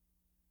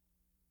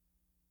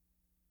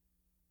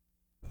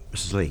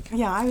Mrs. Leake.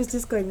 Yeah, I was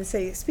just going to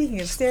say, speaking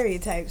of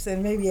stereotypes,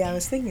 and maybe I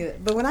was thinking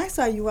it, but when I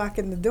saw you walk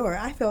in the door,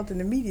 I felt an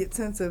immediate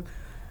sense of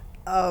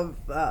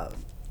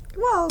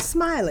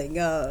smiling,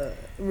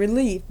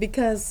 relief,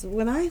 because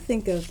when I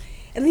think of,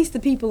 at least the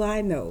people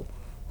I know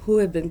who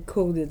have been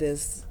quoted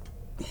as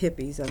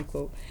hippies,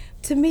 unquote,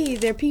 to me,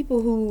 they're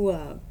people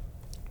who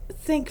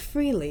think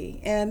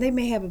freely, and they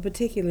may have a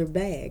particular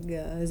bag,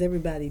 as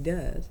everybody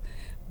does.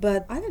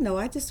 But I don't know,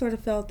 I just sort of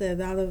felt that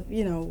out of,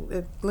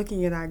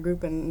 looking at our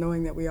group and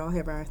knowing that we all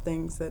have our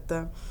things,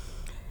 that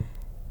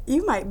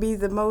you might be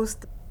the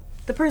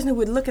person who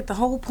would look at the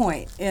whole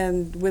point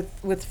and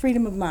with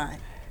freedom of mind.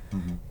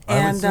 Mm-hmm.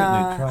 And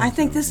I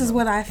think this is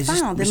what I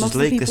found. And most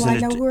of the people I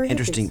know who are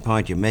interesting hippies.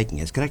 point you're making.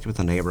 It's connected with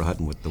the neighborhood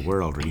and with the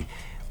world, really.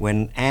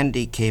 When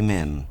Andy came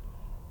in,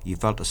 you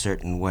felt a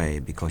certain way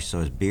because you saw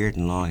his beard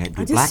and long hair.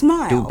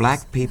 Do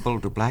black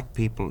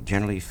people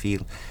generally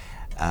feel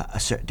a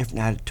certain different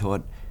attitude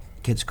toward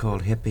kids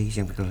called hippies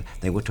than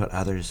they would toward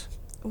others?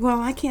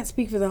 Well, I can't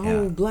speak for the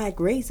whole black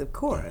race, of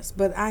course,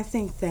 but I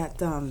think that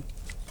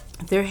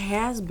there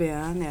has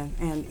been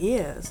and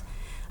is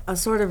a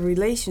sort of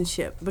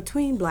relationship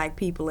between black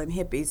people and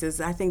hippies,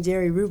 as I think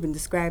Jerry Rubin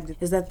described it,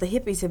 is that the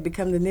hippies have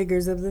become the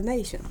niggers of the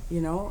nation,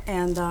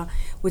 and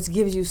which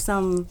gives you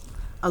some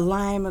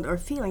alignment or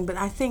feeling. But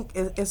I think,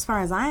 as far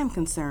as I am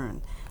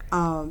concerned,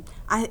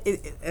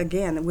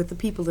 again, with the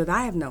people that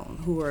I have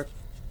known who are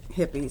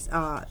hippies,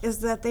 is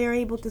that they are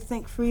able to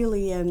think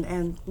freely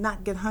and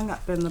not get hung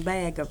up in the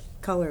bag of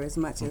color as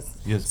much as,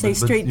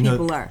 straight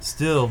people are.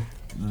 Still,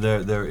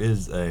 there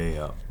is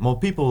a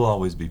people will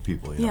always be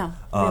people. Really.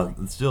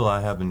 Still,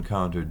 I have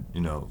encountered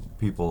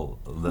people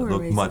that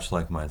look racist. much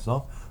like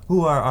myself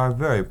who are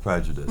very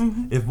prejudiced.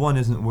 Mm-hmm. If one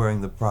isn't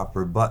wearing the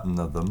proper button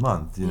of the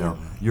month,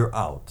 you're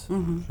out.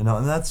 Mm-hmm.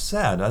 And that's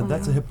sad.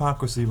 That's a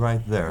hypocrisy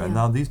right there. Yeah. And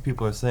now these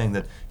people are saying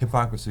that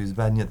hypocrisy is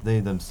bad, and yet they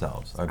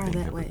themselves are being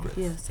that way, hypocrites.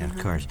 yes. Of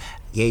course.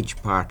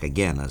 Gage Park,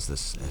 again, as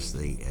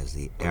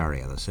the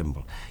area, the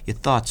symbol. Your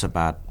thoughts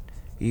about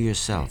you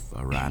yourself,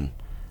 Ron,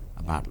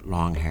 about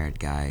long-haired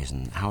guys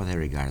and how they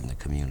regard in the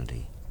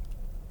community?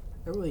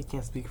 I really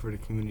can't speak for the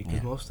community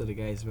because most of the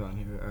guys around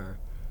here are,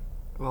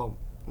 well,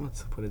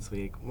 let's put it this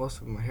way,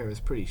 most of my hair is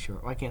pretty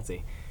short. Well, I can't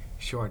say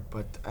short,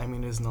 but I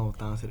mean there's no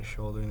down to the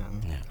shoulder or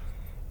nothing.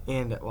 Yeah.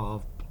 And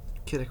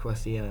kid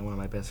across the alley, one of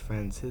my best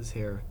friends, his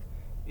hair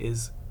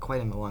is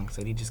quite on the long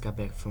side. He just got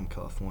back from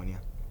California,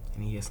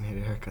 and he hasn't had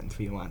a haircut in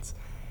 3 months.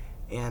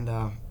 And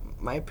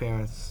my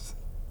parents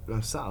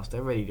themselves,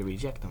 they're ready to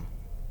reject him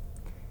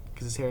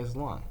because his hair is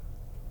long.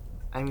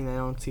 I mean, I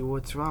don't see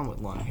what's wrong with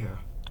long hair.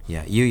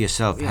 Yeah, you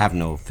yourself have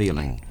no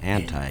feeling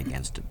anti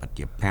against it, but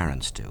your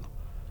parents do.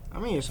 I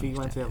mean, if he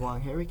wants to have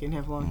long hair, he can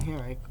have long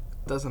hair. It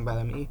doesn't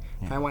bother me.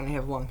 If I want to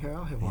have long hair,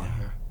 I'll have long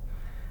hair.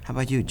 How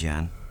about you,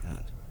 John?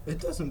 It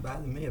doesn't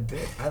bother me a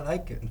bit. I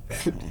like it, in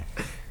fact.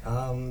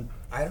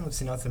 I don't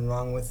see nothing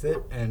wrong with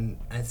it, and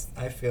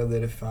I feel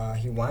that if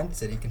he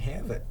wants it, he can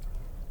have it.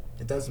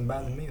 It doesn't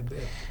bother me a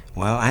bit.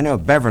 Well, I know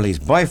Beverly's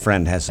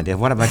boyfriend has an idea.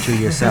 What about you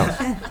yourself?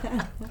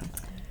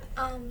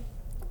 I'm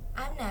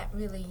not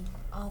really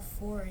all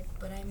for it,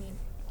 but I mean,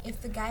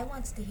 if the guy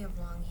wants to have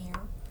long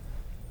hair,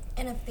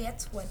 and if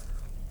that's what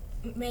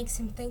makes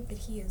him think that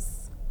he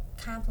is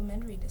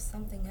complementary to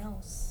something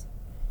else,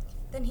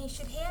 then he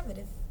should have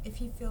it. If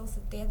he feels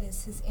that that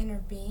is his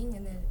inner being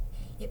and that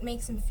it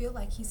makes him feel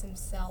like he's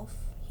himself,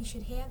 he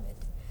should have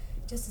it.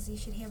 Just as he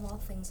should have all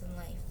things in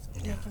life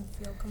that make him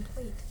feel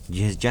complete.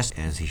 Just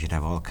as he should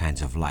have all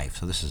kinds of life.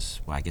 So this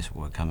is, I guess,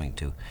 what we're coming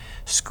to.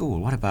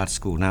 School. What about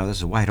school? Now, this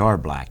is white or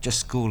black. Just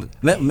school.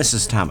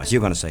 Mrs. Thomas,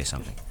 you're going to say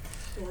something.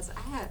 Yes,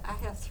 I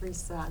have 3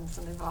 sons,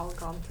 and they've all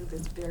gone through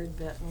this beard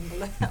bit,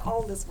 and the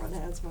oldest one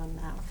has one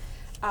now.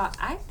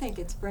 I think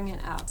it's bringing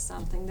out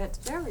something that's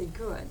very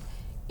good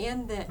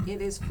in that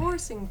it is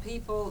forcing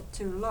people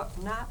to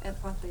look not at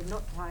what they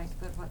look like,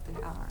 but what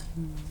they are.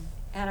 Mm-hmm.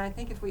 And I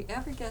think if we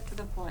ever get to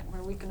the point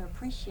where we can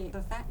appreciate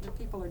the fact that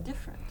people are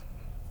different,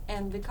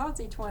 and because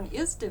each one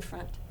is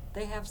different,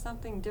 they have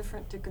something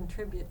different to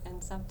contribute,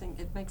 and something,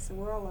 it makes the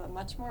world a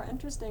much more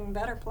interesting,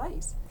 better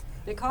place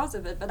because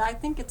of it. But I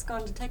think it's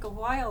going to take a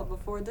while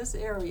before this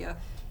area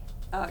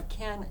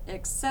can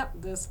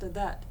accept this to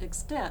that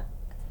extent,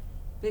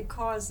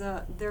 because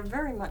they're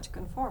very much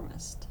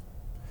conformist.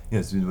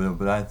 Yes,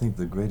 but I think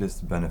the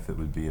greatest benefit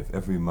would be if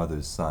every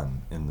mother's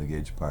son in the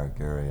Gage Park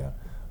area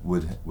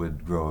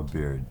would grow a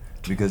beard,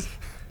 because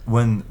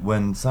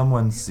when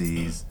someone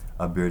sees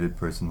a bearded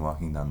person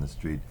walking down the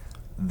street,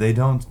 they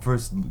don't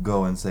first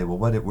go and say, well,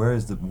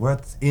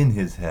 what's in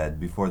his head,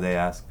 before they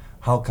ask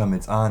how come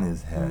it's on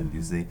his head.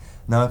 You see,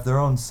 now if their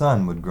own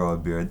son would grow a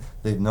beard,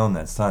 they've known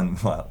that son,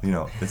 well,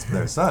 it's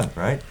their son,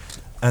 right?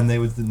 And they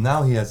would,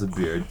 now he has a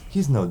beard,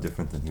 he's no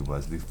different than he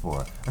was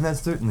before. And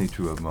that's certainly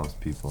true of most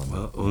people.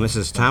 Well,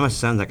 Mrs. Thomas,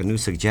 sounds like a new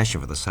suggestion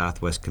for the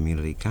Southwest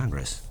Community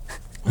Congress.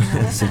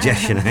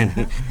 Suggestion.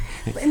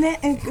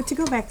 And to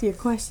go back to your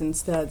question,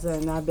 Studs,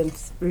 and I've been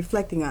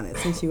reflecting on it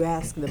since you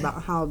asked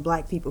about how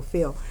black people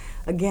feel.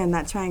 Again,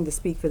 not trying to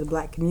speak for the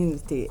black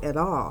community at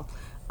all,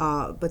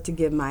 but to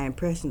give my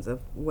impressions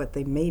of what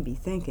they may be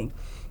thinking.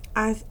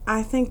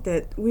 I think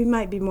that we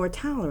might be more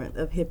tolerant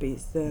of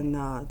hippies than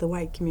the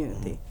white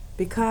community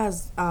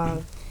because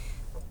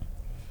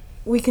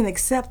we can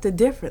accept the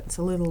difference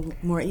a little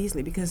more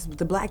easily because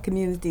the black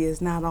community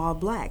is not all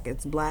black.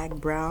 It's black,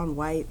 brown,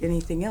 white,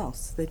 anything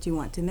else that you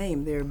want to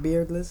name. They're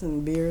beardless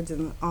and beards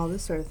and all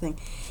this sort of thing.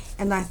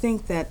 And I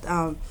think that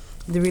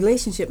the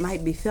relationship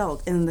might be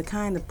felt in the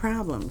kind of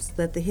problems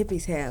that the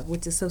hippies have,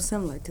 which is so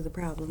similar to the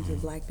problems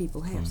that black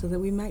people have, so that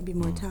we might be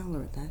more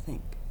tolerant, I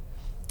think.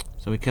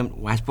 So we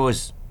come, well, I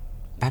suppose,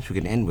 perhaps we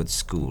can end with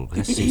school.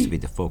 That seems to be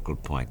the focal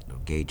point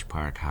of Gage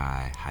Park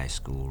high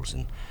schools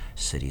in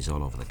cities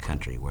all over the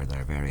country where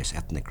there are various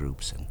ethnic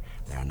groups, and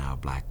there are now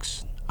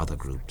blacks and other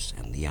groups,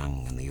 and the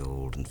young and the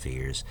old and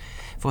fears.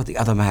 For the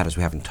other matters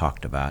we haven't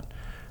talked about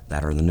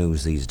that are in the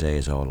news these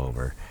days all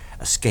over,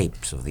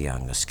 escapes of the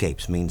young,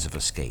 escapes, means of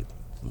escape.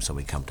 And so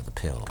we come to the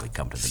pill, we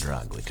come to the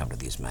drug, we come to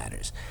these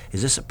matters.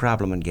 Is this a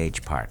problem in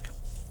Gage Park?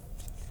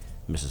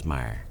 Mrs.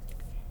 Meyer?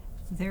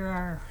 There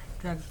are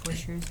drug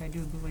pushers, I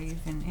do believe,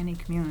 in any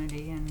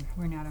community, and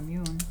we're not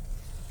immune.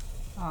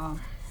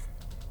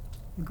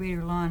 The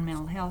Greater Lawn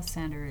Mental Health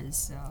Center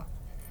is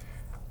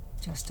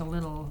just a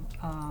little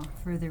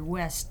further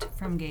west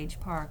from Gage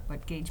Park,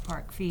 but Gage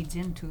Park feeds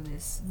into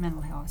this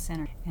mental health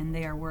center, and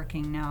they are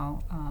working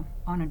now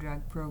on a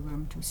drug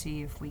program to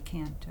see if we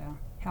can't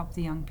help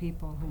the young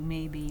people who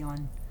may be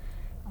on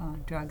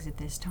drugs at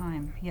this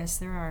time. Yes,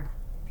 there are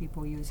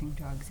people using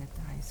drugs at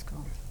the high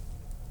school.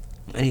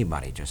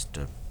 Anybody,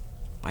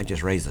 I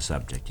just raised the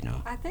subject, you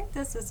know. I think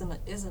this is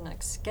an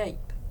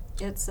escape.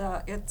 It's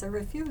a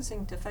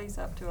refusing to face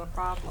up to a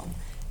problem.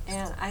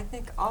 And I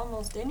think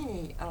almost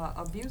any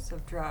abuse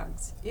of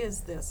drugs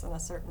is this in a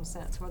certain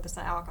sense, whether it's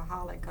an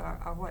alcoholic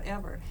or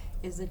whatever,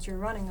 is that you're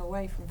running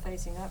away from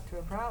facing up to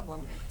a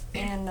problem.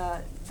 And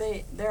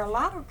there are a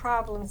lot of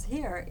problems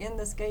here in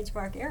this Gage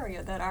Park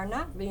area that are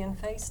not being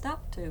faced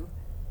up to.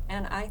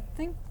 And I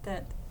think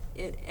that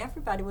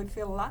everybody would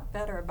feel a lot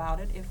better about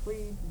it if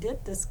we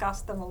did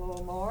discuss them a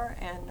little more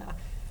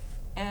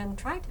and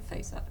try to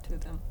face up to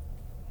them.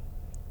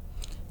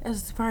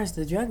 As far as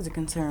the drugs are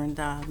concerned,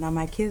 now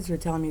my kids were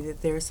telling me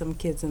that there are some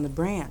kids in the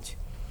branch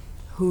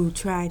who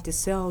tried to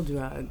sell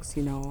drugs,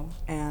 you know,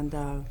 and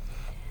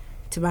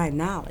to my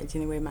knowledge,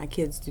 anyway, my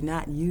kids do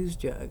not use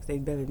drugs.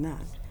 They'd better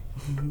not,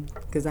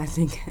 because I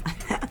think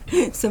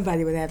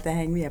somebody would have to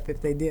hang me up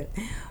if they did.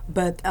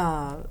 But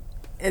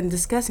in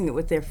discussing it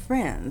with their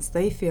friends,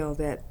 they feel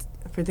that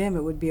for them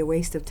it would be a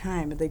waste of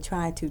time if they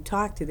try to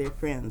talk to their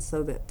friends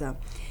so that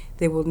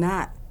they will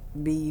not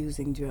be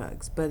using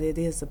drugs. But it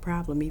is a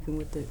problem even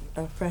with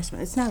the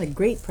freshmen. It's not a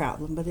great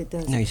problem, but it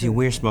does. Now, you see,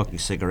 we're smoking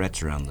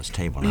cigarettes around this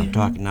table. And I'm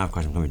talking now, of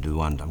course, I'm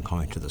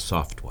coming to the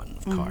soft one,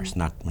 of course.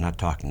 We're not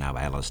talking now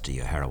about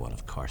LSD or heroin,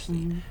 of course.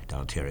 The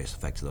deleterious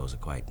effects of those are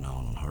quite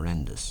known and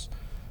horrendous.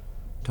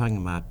 Talking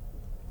about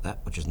that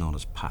which is known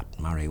as pot,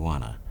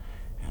 marijuana,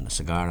 and the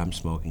cigar I'm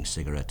smoking,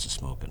 cigarettes are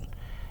smoking.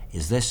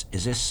 Is this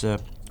a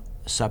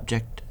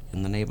subject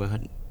in the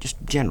neighborhood? Just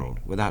general,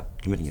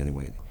 without committing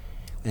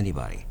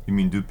anybody. You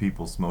mean, do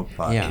people smoke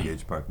pot Yeah. in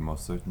Gage Park?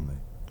 Most certainly.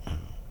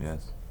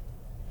 Yes.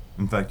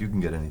 In fact, you can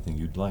get anything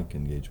you'd like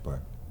in Gage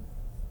Park.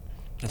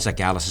 It's like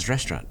Alice's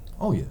restaurant.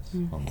 Oh, yes,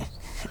 almost.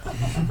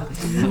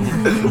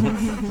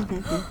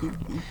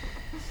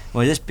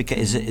 Well, is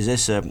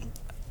this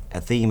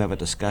a theme ever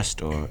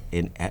discussed or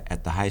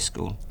at the high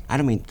school? I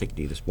don't mean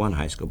particularly this one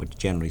high school, but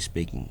generally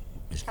speaking,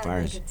 as far I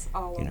as think it's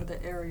all over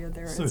the area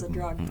there is a Certainly.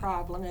 drug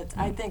problem.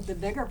 I think the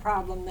bigger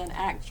problem than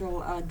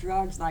actual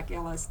drugs like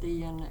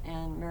LSD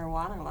and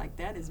marijuana like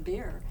that is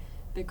beer,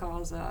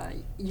 because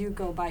you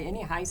go by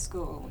any high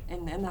school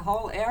in the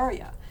whole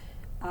area,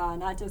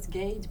 not just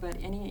Gage, but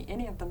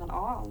any of them at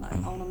all,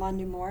 on a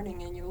Monday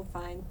morning, and you'll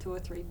find 2 or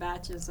 3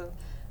 batches of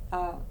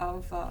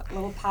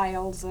little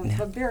piles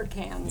of beer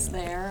cans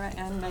there,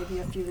 and maybe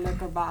a few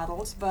liquor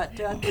bottles. But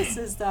this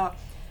is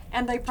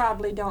and they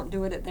probably don't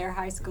do it at their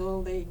high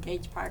school. The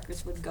Gage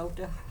Parkers would go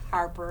to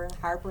Harper, and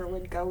Harper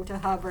would go to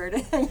Hubbard.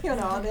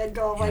 They'd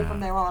go away from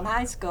their own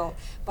high school.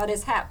 But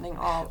it's happening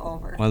all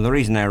over. Well, the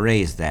reason I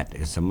raised that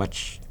is a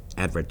much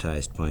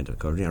advertised point, of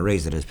course. I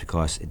raised it is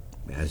because,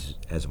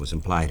 as was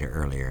implied here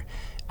earlier,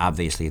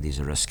 obviously these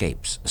are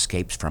escapes.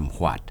 Escapes from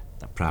what?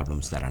 The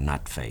problems that are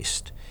not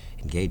faced.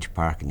 In Gage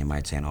Park, and you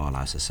might say in all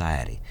our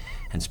society.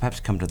 And it's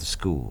perhaps come to the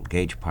school,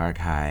 Gage Park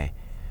High,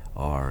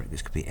 or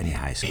this could be any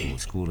high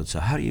school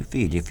itself. How do you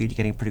feel? Do you feel you're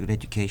getting a pretty good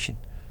education?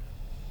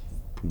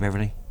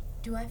 Beverly?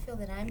 Do I feel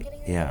that I'm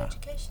getting a Yeah. good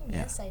education? Yeah.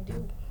 Yes, I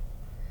do.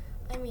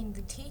 I mean,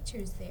 the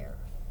teachers there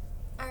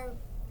are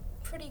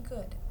pretty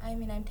good. I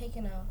mean, I'm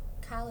taking a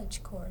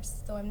college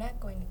course, though I'm not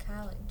going to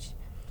college.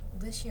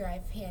 This year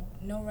I've had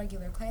no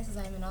regular classes.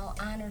 I'm in all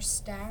honors,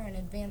 star, and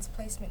advanced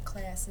placement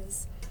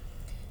classes.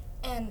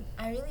 And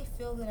I really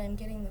feel that I'm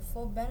getting the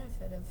full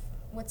benefit of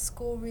what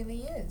school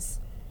really is.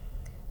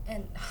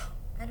 And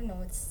I don't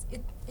know,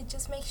 it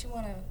just makes you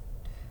want to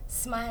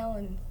smile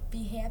and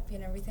be happy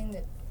and everything,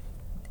 that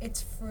it's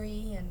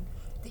free and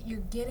that you're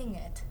getting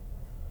it.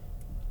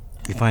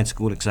 You find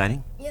school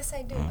exciting? Yes,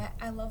 I do.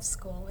 I love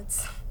school.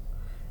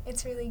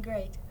 It's really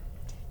great.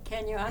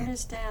 Can you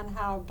understand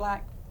how a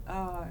black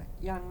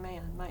young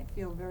man might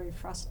feel very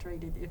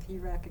frustrated if he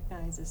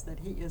recognizes that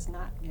he is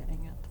not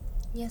getting it?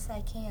 Yes,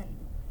 I can.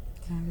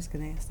 I was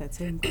going to ask that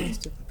same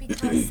question.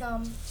 Because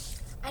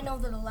I know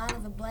that a lot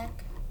of the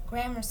black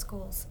grammar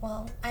schools,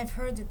 well, I've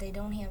heard that they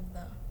don't have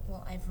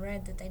I've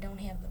read that they don't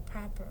have the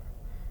proper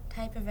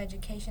type of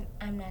education.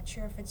 I'm not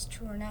sure if it's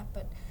true or not,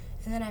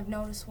 and then I've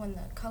noticed when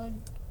the colored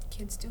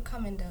kids do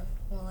come into,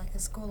 like a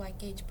school like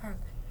Gage Park,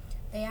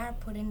 they are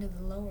put into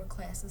the lower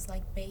classes,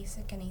 like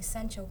basic and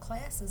essential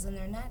classes, and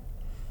they're not,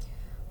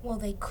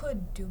 they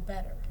could do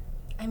better.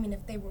 I mean,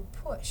 if they were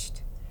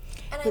pushed.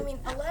 And I mean,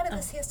 a lot of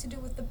this has to do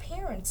with the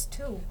parents,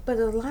 too. But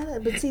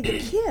see, the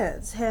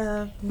kids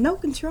have no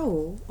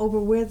control over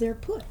where they're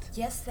put.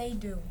 Yes, they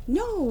do.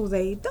 No,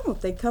 they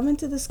don't. They come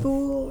into the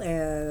school,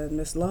 and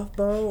Miss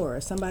Loughborough or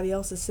somebody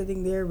else is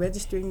sitting there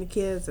registering the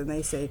kids, and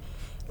they say,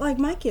 like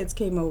my kids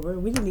came over,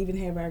 we didn't even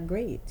have our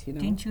grades,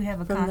 Didn't you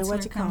have a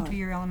counselor come to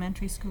your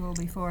elementary school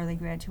before they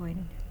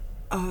graduated?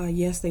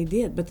 Yes, they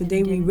did. But the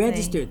day we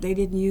registered, they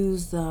didn't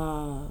use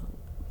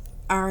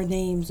our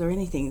names or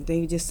anything.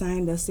 They just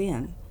signed us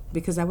in.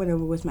 Because I went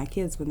over with my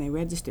kids when they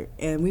registered,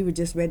 and we were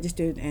just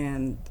registered,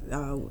 and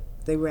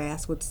they were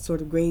asked what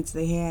sort of grades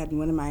they had, and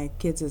one of my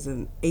kids is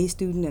an A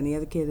student, and the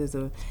other kid is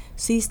a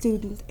C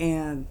student,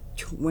 and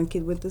one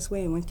kid went this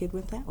way, and one kid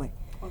went that way.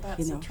 Well,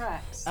 that's the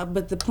tracks.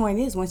 But the point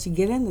is, once you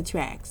get in the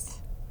tracks,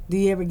 do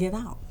you ever get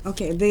out?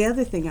 Okay, the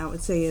other thing I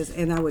would say is,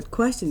 and I would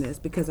question this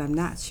because I'm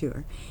not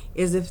sure,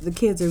 is if the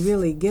kids are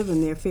really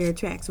given their fair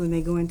tracks when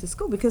they go into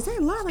school, because there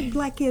are a lot of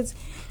black kids.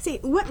 See,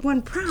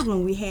 one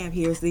problem we have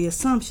here is the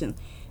assumption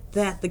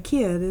that the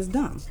kid is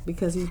dumb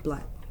because he's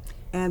black.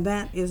 And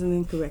that is an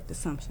incorrect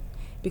assumption.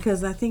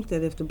 Because I think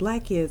that if the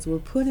black kids were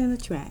put in a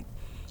track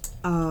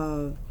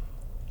that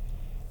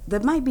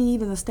might be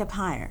even a step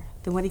higher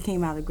than when he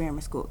came out of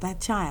grammar school,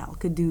 that child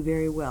could do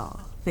very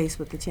well faced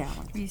with the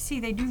challenge. You see,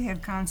 they do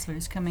have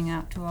counselors coming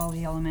out to all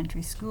the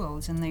elementary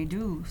schools, and they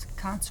do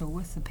counsel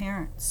with the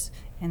parents.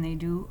 And they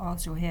do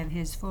also have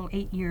his full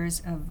 8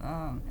 years of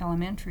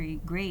elementary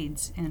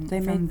grades. And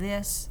from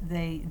this,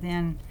 they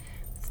then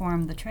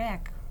form the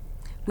track.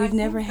 We've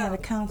never had a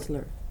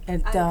counselor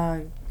at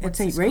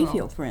St.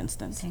 Raphael, for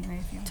instance,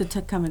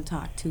 to come and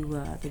talk to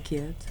the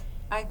kids.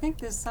 I think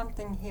there's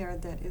something here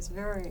that is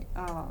very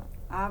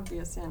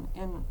obvious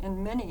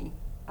in many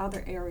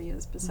other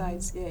areas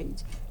besides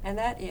Gage, and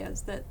that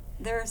is that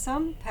there are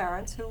some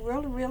parents who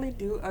really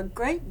do a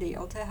great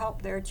deal to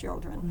help their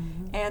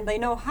children, and they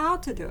know how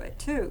to do it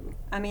too.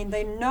 I mean,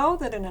 they know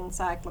that an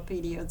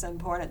encyclopedia is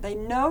important. They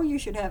know you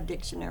should have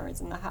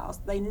dictionaries in the house.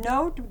 They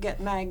know to get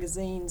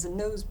magazines and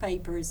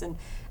newspapers and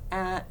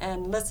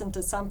listen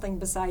to something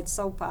besides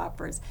soap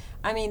operas.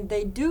 I mean,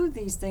 they do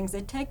these things.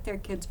 They take their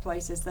kids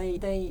places.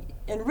 They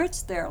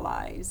enrich their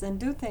lives and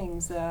do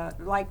things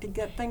like to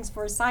get things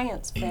for a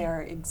science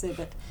fair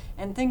exhibit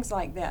and things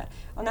like that.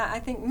 Well, now, I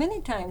think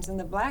many times in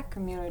the black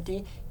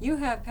community, you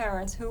have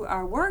parents who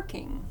are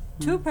working.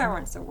 Two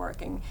parents are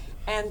working,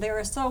 and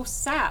they're so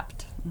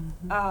sapped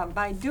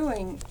by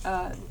doing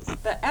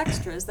the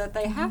extras that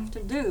they have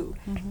to do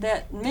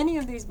that many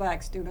of these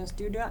black students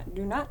do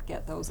not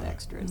get those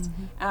extras.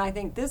 And I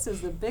think this is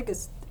the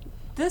biggest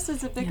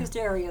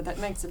area that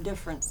makes a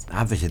difference.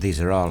 Obviously, these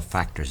are all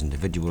factors,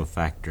 individual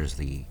factors,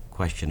 the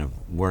question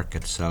of work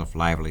itself,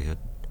 livelihood,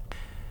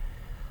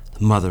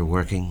 the mother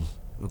working.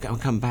 We'll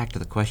come back to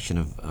the question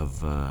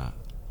of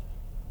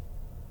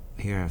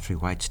here are 3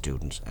 white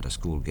students at a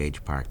school,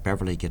 Gage Park.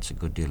 Beverly gets a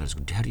good deal.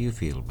 How do you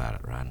feel about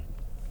it, Ron?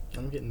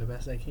 I'm getting the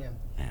best I can.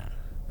 Yeah.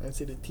 I'd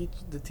say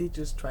the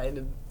teachers try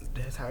to,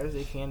 as hard as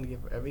they can, to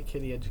give every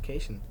kid the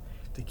education.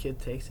 If the kid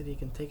takes it, he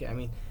can take it. I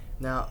mean,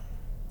 now,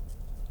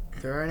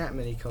 there are not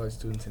many colored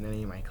students in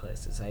any of my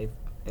classes. I'm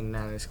in an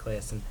honors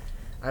class, and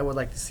I would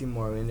like to see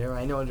more in there.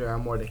 I know there are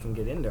more that can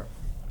get in there.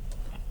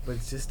 But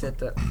it's just that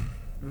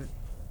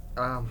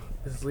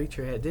this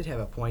teacher did have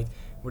a point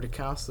where the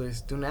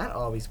counselors do not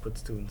always put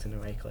students in the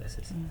right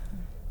classes.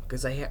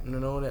 Because I happen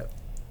to know that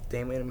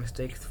they made a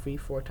mistake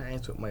 3-4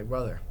 times with my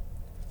brother.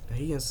 Now,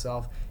 he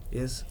himself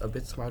is a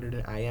bit smarter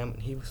than I am.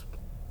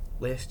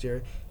 Last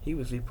year, he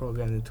was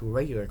reprogrammed into a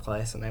regular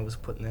class, and I was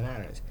put in an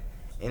honors.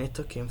 And it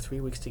took him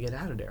 3 weeks to get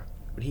out of there.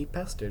 But he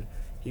pestered.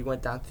 He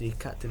went down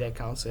to that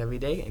counselor every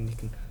day, and you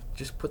can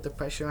just put the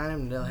pressure on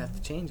him, and they'll have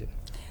to change it.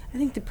 I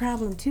think the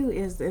problem, too,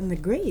 is in the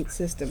grade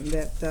system,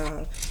 that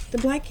the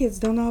black kids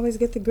don't always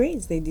get the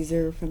grades they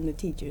deserve from the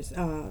teachers.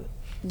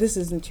 This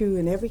isn't true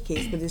in every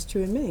case, but it's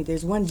true in many.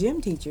 There's one gym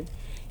teacher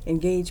in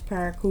Gage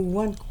Park who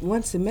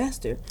one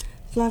semester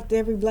flunked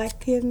every black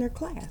kid in their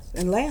class.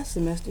 And last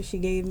semester, she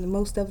gave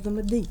most of them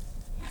a D.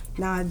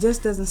 Now, it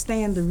just doesn't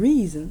stand to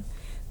reason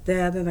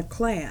that in a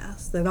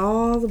class that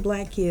all the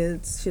black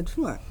kids should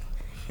flunk.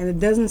 And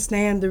it doesn't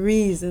stand to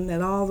reason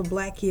that all the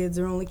black kids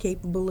are only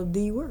capable of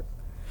D work.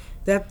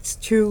 That's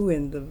true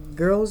in the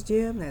girls'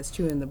 gym, that's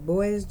true in the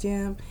boys'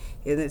 gym,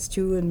 and it's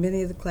true in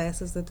many of the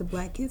classes that the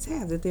black kids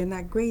have, that they're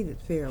not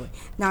graded fairly.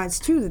 Now, it's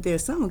true that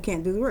there's some who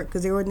can't do the work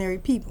because they're ordinary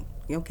people,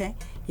 okay?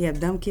 You have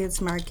dumb kids,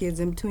 smart kids,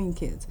 in between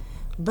kids.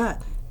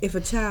 But if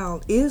a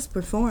child is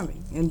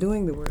performing and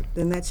doing the work,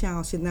 then that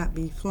child should not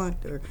be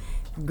flunked or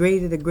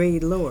graded a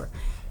grade lower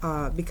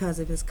because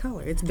of his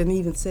color. It's been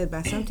even said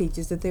by some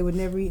teachers that they would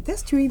never,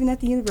 that's true even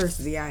at the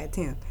university I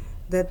attend,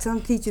 that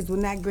some teachers would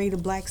not grade a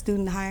black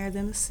student higher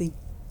than a C,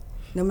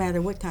 no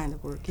matter what kind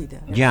of work he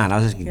does. John, I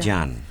was asking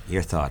John,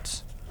 your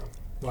thoughts.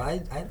 Well,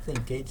 I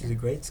think Gage is a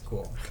great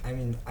school. I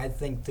mean, I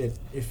think that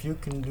if you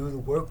can do the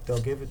work,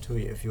 they'll give it to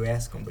you if you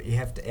ask them, but you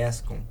have to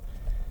ask them.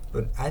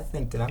 But I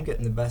think that I'm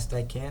getting the best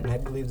I can, and I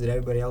believe that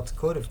everybody else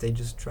could if they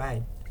just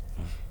tried.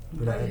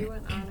 But Are you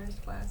in honors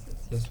classes?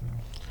 Yes, ma'am.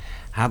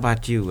 How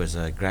about you as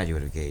a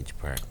graduate of Gage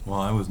Park? Well,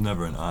 I was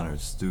never an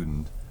honors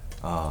student.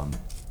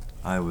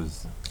 I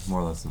was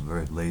more or less a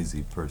very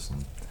lazy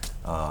person.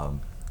 The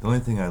only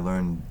thing I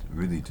learned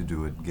really to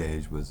do at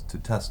Gage was to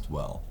test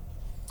well.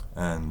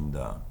 And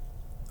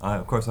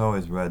of course, I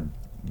always read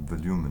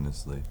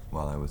voluminously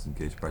while I was in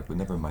Gage Park, but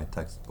never my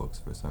textbooks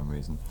for some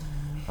reason.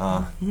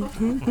 And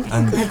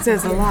That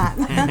says a lot.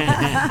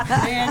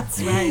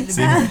 That's right.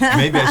 see,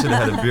 maybe I should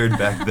have had a beard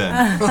back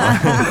then,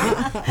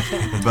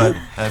 but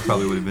that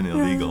probably would have been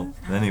illegal.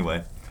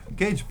 Anyway,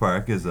 Gage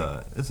Park is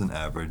an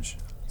average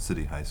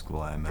city high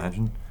school, I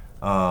imagine.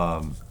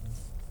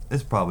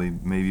 It's probably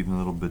maybe even a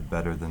little bit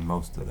better than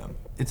most of them.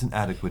 It's an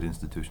adequate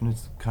institution.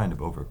 It's kind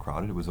of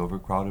overcrowded. It was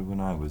overcrowded when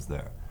I was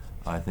there.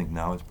 I think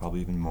now it's probably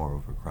even more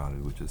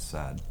overcrowded, which is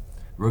sad.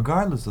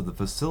 Regardless of the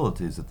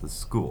facilities at the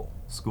school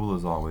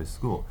is always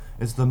school.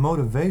 It's the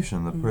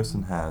motivation the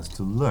person has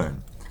to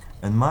learn.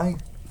 And my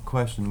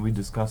question, we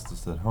discussed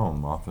this at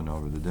home, often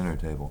over the dinner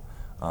table,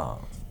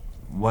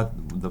 what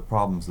the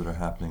problems that are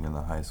happening in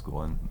the high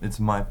school. And it's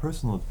my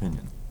personal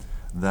opinion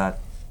that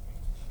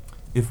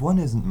if one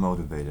isn't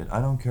motivated, I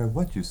don't care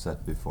what you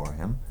set before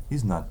him,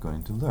 he's not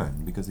going to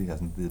learn because he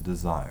hasn't the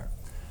desire.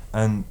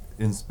 And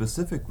in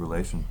specific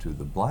relation to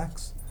the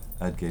blacks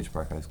at Gage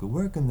Park High School,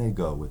 where can they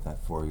go with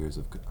that 4 years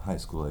of high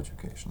school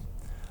education?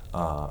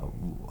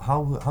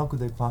 How could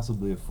they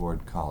possibly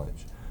afford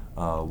college?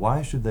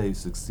 Why should they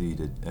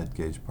succeed at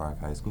Gage Park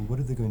High School? What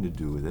are they going to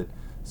do with it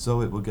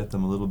so it will get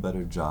them a little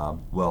better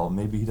job? Well,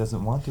 maybe he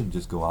doesn't want to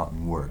just go out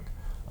and work.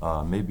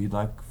 Maybe he'd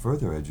like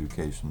further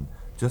education.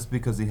 Just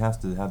because he has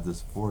to have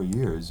this 4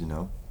 years, you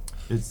know,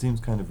 it seems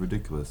kind of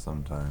ridiculous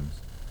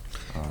sometimes.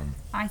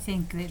 I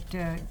think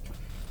that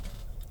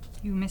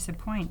you miss a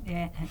point,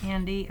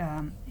 Andy.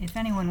 If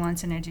anyone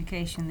wants an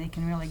education, they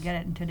can really get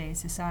it in today's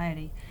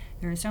society.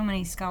 There are so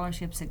many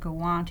scholarships that go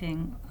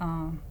wanting,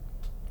 and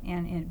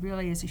it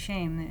really is a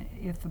shame that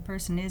if a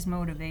person is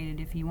motivated,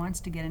 if he wants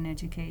to get an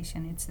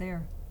education, it's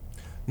there.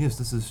 Yes,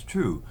 this is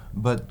true,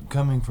 but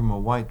coming from a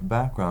white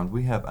background,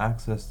 we have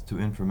access to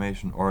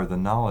information, or the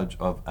knowledge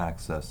of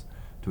access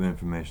to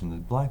information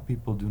that black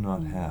people do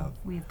not have.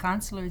 We have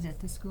counselors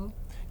at the school.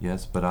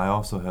 Yes, but I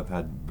also have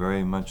had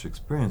very much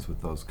experience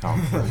with those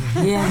counselors.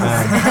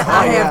 Yes,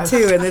 I have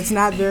too, and it's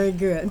not very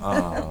good.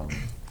 Well,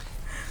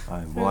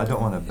 I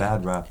don't want to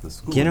bad rap the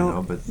school, You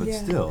know, but Yeah.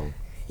 still.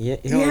 You You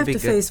it'd have be to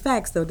good. face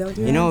facts, though, don't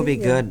you? You know, it'd be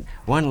Andy? Yeah. good.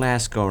 One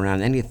last go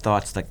around. Any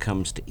thoughts that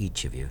comes to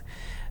each of you?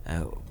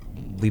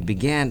 We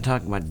began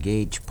talking about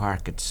Gage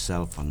Park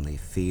itself and the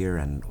fear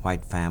and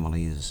white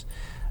families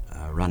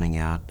running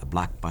out, the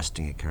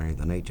blockbusting occurring,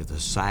 the nature of the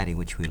society in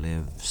which we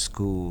live,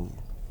 school,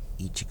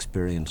 each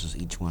experiences,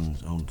 each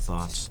one's own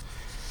thoughts.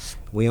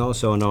 We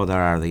also know there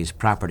are these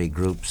property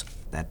groups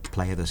that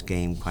play this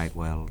game quite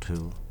well,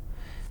 too.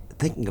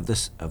 Thinking of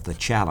this, of the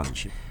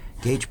challenge,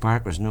 Gage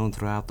Park was known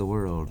throughout the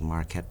world.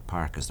 Marquette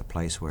Park is the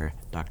place where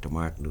Dr.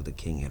 Martin Luther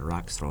King had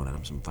rocks thrown at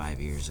him some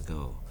 5 years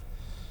ago.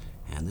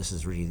 And this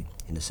is really,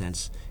 in a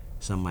sense,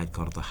 some might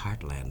call it the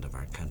heartland of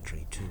our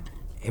country, too.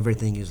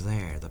 Everything is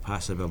there, the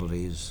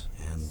possibilities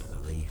and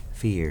the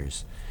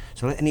fears.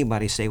 So let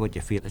anybody say what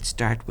you feel. Let's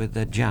start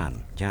with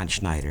John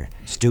Schneider.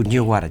 Student,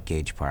 you're what at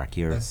Gage Park?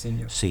 You're A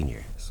senior.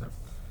 Senior. So,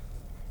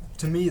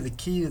 to me, the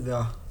key to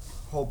the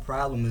whole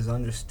problem is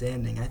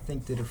understanding. I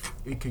think that if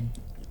we could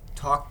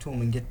talk to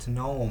them and get to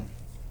know them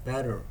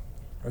better,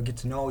 or get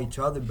to know each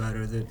other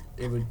better, that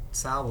it would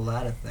solve a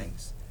lot of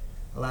things.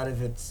 A lot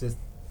of it's just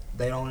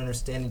they don't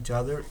understand each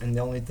other, and the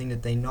only thing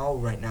that they know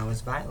right now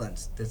is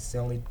violence. That's the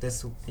only.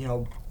 That's, you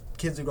know,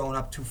 kids are growing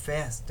up too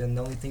fast, and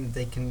the only thing that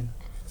they can.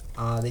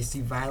 They see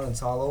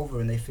violence all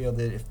over, and they feel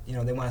that if, you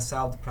know, they want to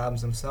solve the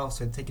problems themselves,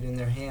 so they take it in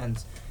their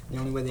hands. And the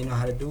only way they know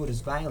how to do it is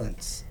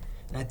violence.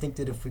 And I think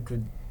that if we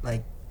could,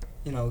 like,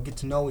 you know, get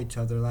to know each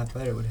other a lot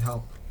better, it would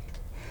help.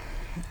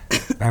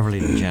 Beverly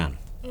and John.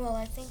 Well,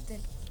 I think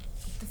that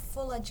the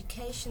full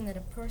education that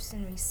a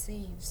person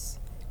receives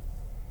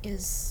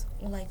is,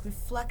 like,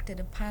 reflected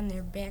upon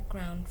their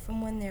background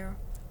from when they're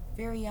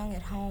very young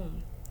at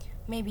home,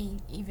 maybe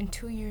even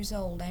 2 years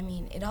old. I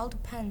mean, it all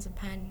depends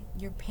upon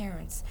your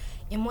parents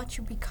and what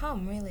you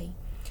become, really.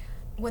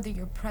 Whether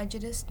you're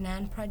prejudiced,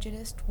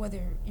 non-prejudiced,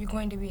 whether you're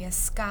going to be a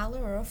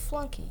scholar or a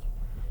flunky.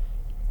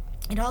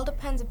 It all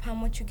depends upon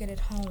what you get at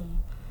home.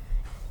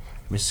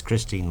 Mrs.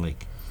 Christine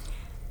Leak.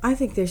 I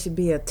think there should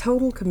be a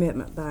total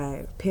commitment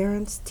by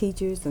parents,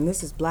 teachers, and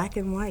this is black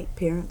and white,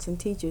 parents and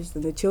teachers,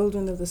 and the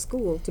children of the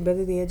school to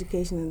better the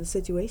education and the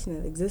situation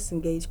that exists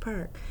in Gage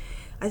Park.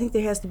 I think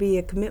there has to be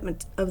a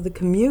commitment of the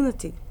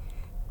community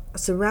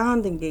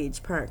surrounding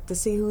Gage Park to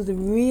see who the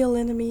real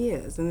enemy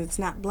is. And it's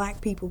not black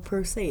people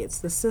per se, it's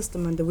the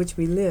system under which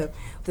we live.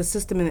 The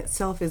system in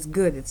itself is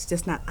good, it's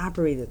just not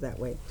operated that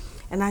way.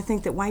 And I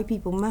think that white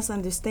people must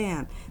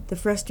understand the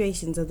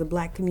frustrations of the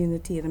black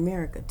community in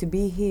America, to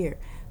be here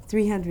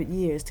 300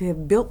 years, to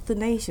have built the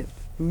nation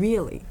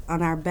really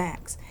on our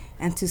backs,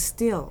 and to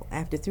still,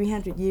 after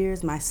 300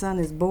 years, my son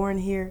is born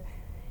here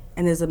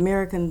and is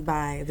American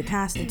by the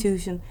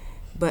Constitution,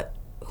 but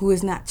who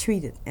is not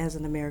treated as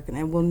an American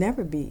and will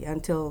never be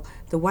until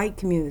the white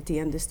community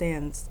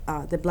understands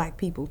that black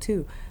people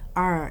too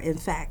are in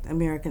fact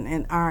American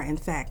and are in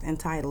fact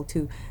entitled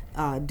to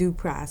due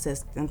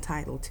process,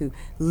 entitled to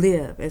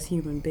live as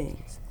human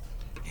beings.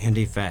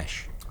 Andy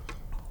Fash.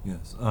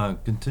 Yes,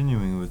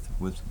 continuing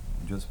with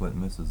just what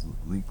Mrs.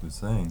 Leak was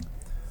saying,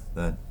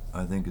 that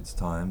I think it's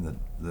time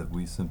that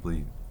we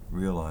simply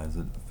realize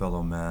that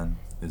fellow man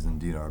is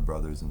indeed our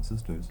brothers and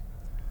sisters,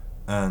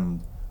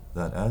 and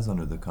that as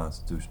under the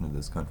Constitution of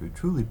this country,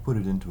 truly put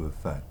it into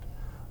effect.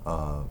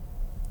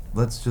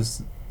 Let's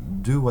just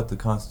do what the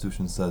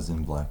Constitution says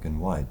in black and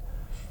white,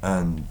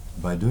 and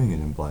by doing it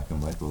in black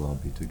and white, we'll all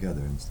be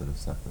together instead of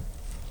separate.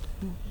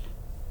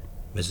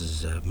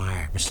 Mrs.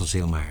 Meyer, Miss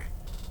Lucille Meyer.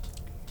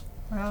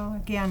 Well,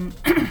 again,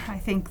 I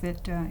think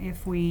that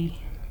if we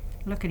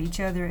look at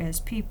each other as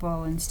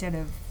people instead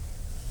of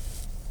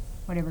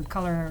whatever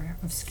color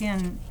of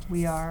skin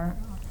we are,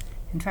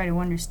 and try to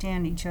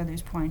understand each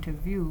other's point of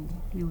view,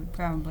 we would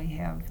probably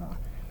have a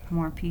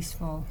more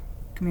peaceful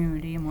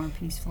community, a more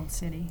peaceful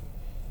city.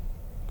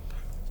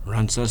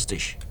 Ron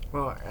Sustish.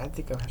 Well, I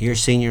think You're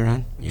senior,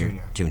 Ron? Junior.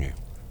 You're junior.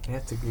 I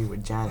have to agree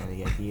with John on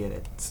the idea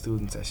that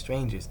students are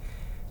strangers.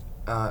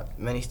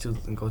 Many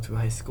students can go through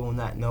high school and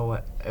not know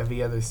what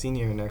every other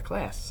senior in their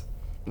class.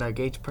 Now,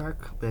 Gage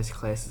Park, this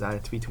class is out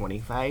at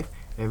 325.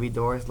 Every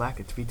door is locked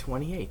at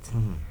 328.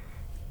 Mm-hmm.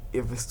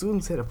 If the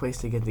students had a place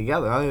to get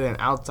together other than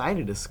outside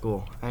of the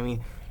school, I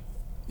mean,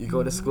 you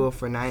go to school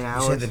for 9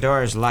 hours. You said the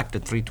door is locked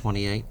at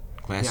 328,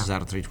 classes Yeah.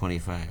 out at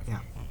 325. Yeah.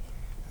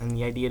 And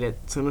the idea that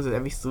as soon as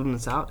every student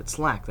is out, it's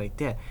locked like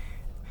that.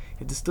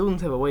 If the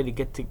students have a way to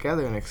get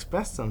together and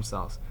express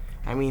themselves,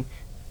 I mean,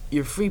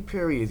 your free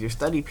periods, your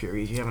study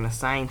periods, you have an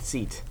assigned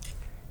seat.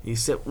 You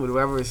sit with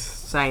whoever's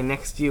sitting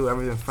next to you,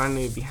 whoever's in front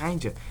of you,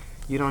 behind you.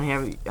 You don't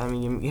have, I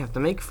mean, you have to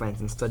make friends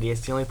and study.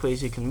 It's the only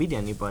place you can meet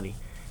anybody.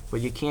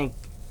 But you can't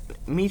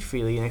meet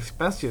freely and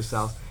express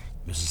yourself.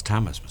 Mrs.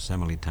 Thomas, Miss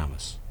Emily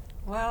Thomas.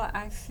 Well,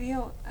 I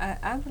feel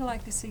I would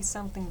like to see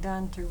something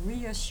done to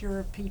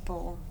reassure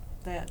people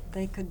that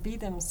they could be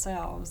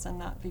themselves and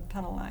not be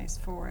penalized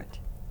for it.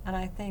 And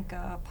I think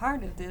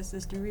part of this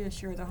is to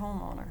reassure the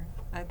homeowner.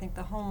 I think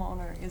the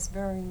homeowner is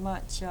very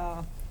much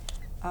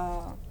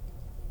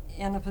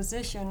in a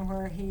position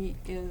where he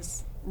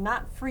is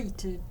not free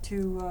to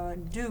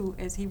do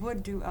as he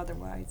would do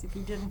otherwise if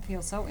he didn't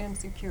feel so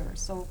insecure,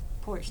 so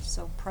pushed,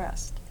 so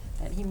pressed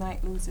that he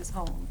might lose his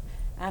home.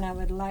 And I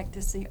would like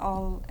to see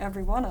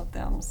every one of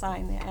them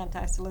sign the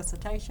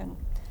anti-solicitation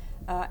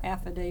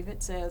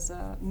affidavits as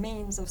a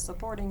means of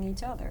supporting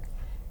each other.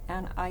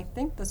 And I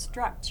think the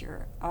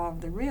structure of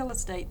the real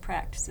estate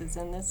practices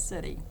in this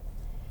city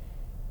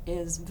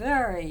is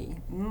very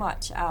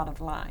much out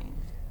of line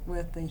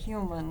with the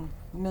human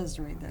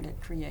misery that it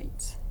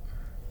creates.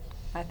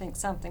 I think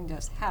something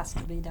just has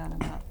to be done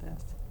about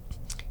this.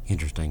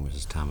 Interesting,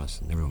 Mrs.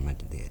 Thomas. And everyone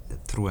mentioned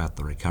throughout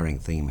the recurring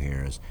theme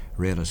here is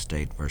real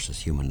estate versus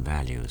human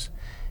values.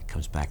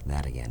 Comes back to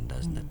that again,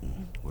 doesn't it?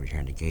 And we're here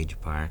in the Gage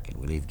Park, and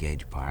we leave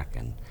Gage Park,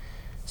 and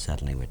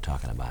suddenly we're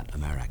talking about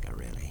America,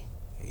 really,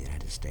 the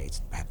United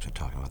States. Perhaps we're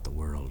talking about the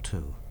world,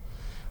 too.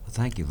 Well,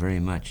 thank you very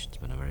much. It's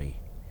been a very,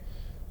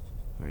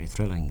 very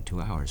thrilling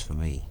 2 hours for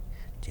me.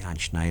 John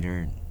Schneider,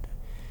 and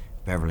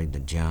Beverly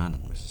DeJohn,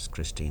 and Mrs.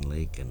 Christine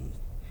Leak, and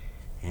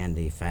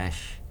Andy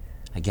Fash.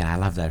 Again, I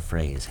love that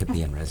phrase,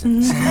 hippie in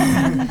residence.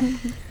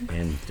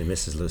 And to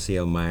Mrs.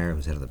 Lucille Meyer,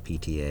 who's head of the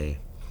PTA,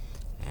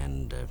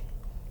 and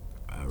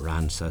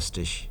Ron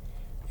Sustish,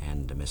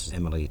 and Mrs.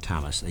 Emily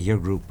Thomas. Your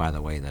group, by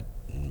the way, that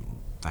in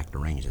fact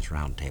arranged this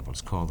round table,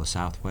 is called the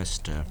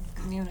Southwest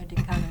Community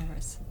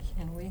Congress.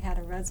 And we had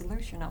a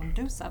resolution on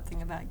do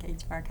something about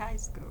Gage Park High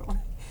School.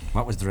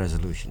 What was the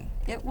resolution?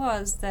 It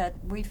was that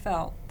we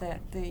felt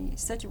that the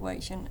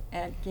situation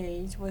at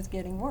Gage was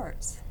getting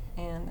worse,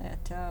 and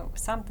that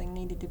something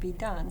needed to be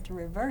done to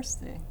reverse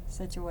the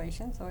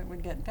situation so it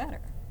would get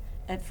better.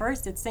 At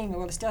first it seemed,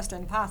 well, it's just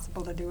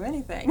impossible to do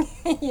anything.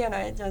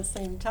 It just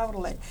seemed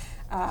totally,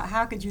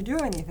 how could you do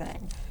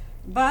anything?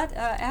 But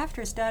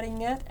after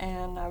studying it,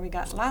 and we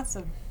got lots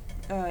of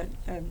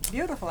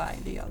beautiful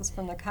ideas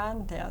from the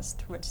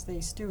contest which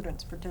the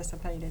students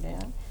participated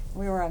in,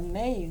 we were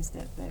amazed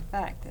at the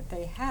fact that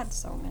they had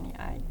so many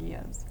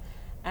ideas.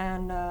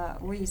 And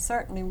we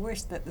certainly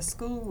wish that the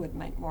school would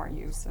make more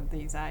use of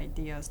these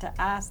ideas to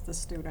ask the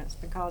students,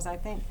 because I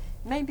think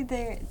maybe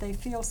they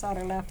feel sort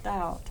of left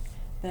out,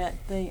 that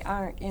they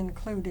aren't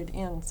included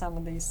in some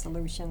of these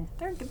solutions.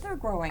 They're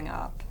growing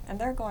up, and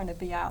they're going to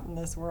be out in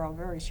this world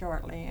very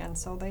shortly, and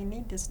so they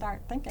need to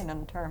start thinking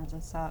in terms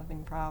of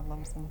solving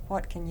problems and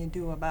what can you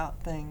do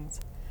about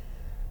things.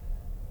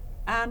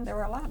 And there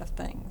are a lot of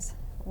things.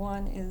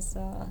 One is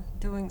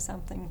doing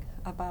something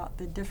about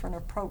the different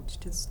approach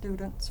to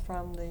students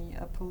from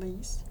the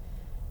police.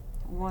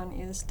 One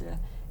is to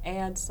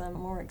add some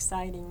more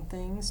exciting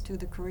things to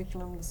the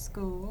curriculum of the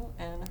school,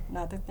 and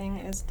another thing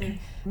is to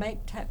make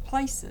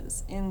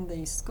places in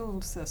the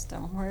school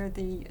system where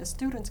the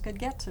students could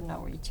get to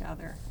know each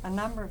other. A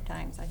number of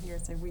times I hear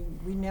say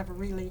we never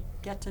really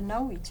get to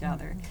know each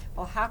other.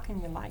 Well, how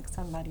can you like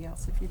somebody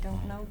else if you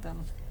don't know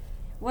them?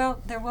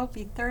 Well, there will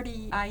be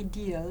 30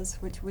 ideas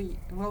which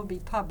will be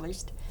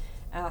published.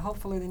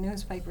 Hopefully the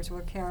newspapers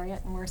will carry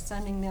it, and we're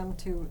sending them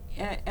to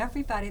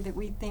everybody that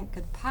we think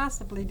could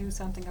possibly do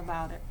something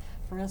about it.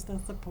 For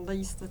instance, the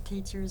police, the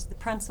teachers, the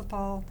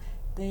principal,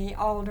 the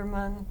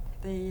alderman,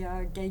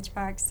 the Gage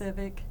Park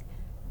Civic,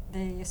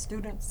 the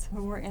students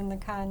who were in the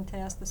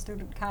contest, the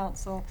student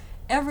council,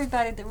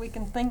 everybody that we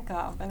can think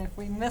of. And if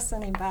we miss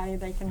anybody,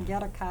 they can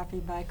get a copy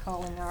by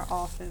calling our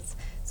office.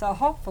 So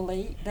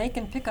hopefully they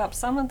can pick up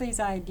some of these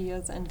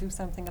ideas and do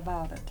something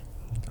about it.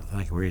 I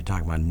think we're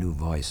talking about new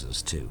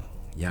voices, too,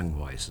 young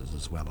voices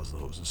as well as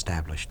those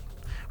established.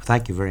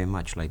 Thank you very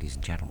much, ladies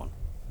and gentlemen.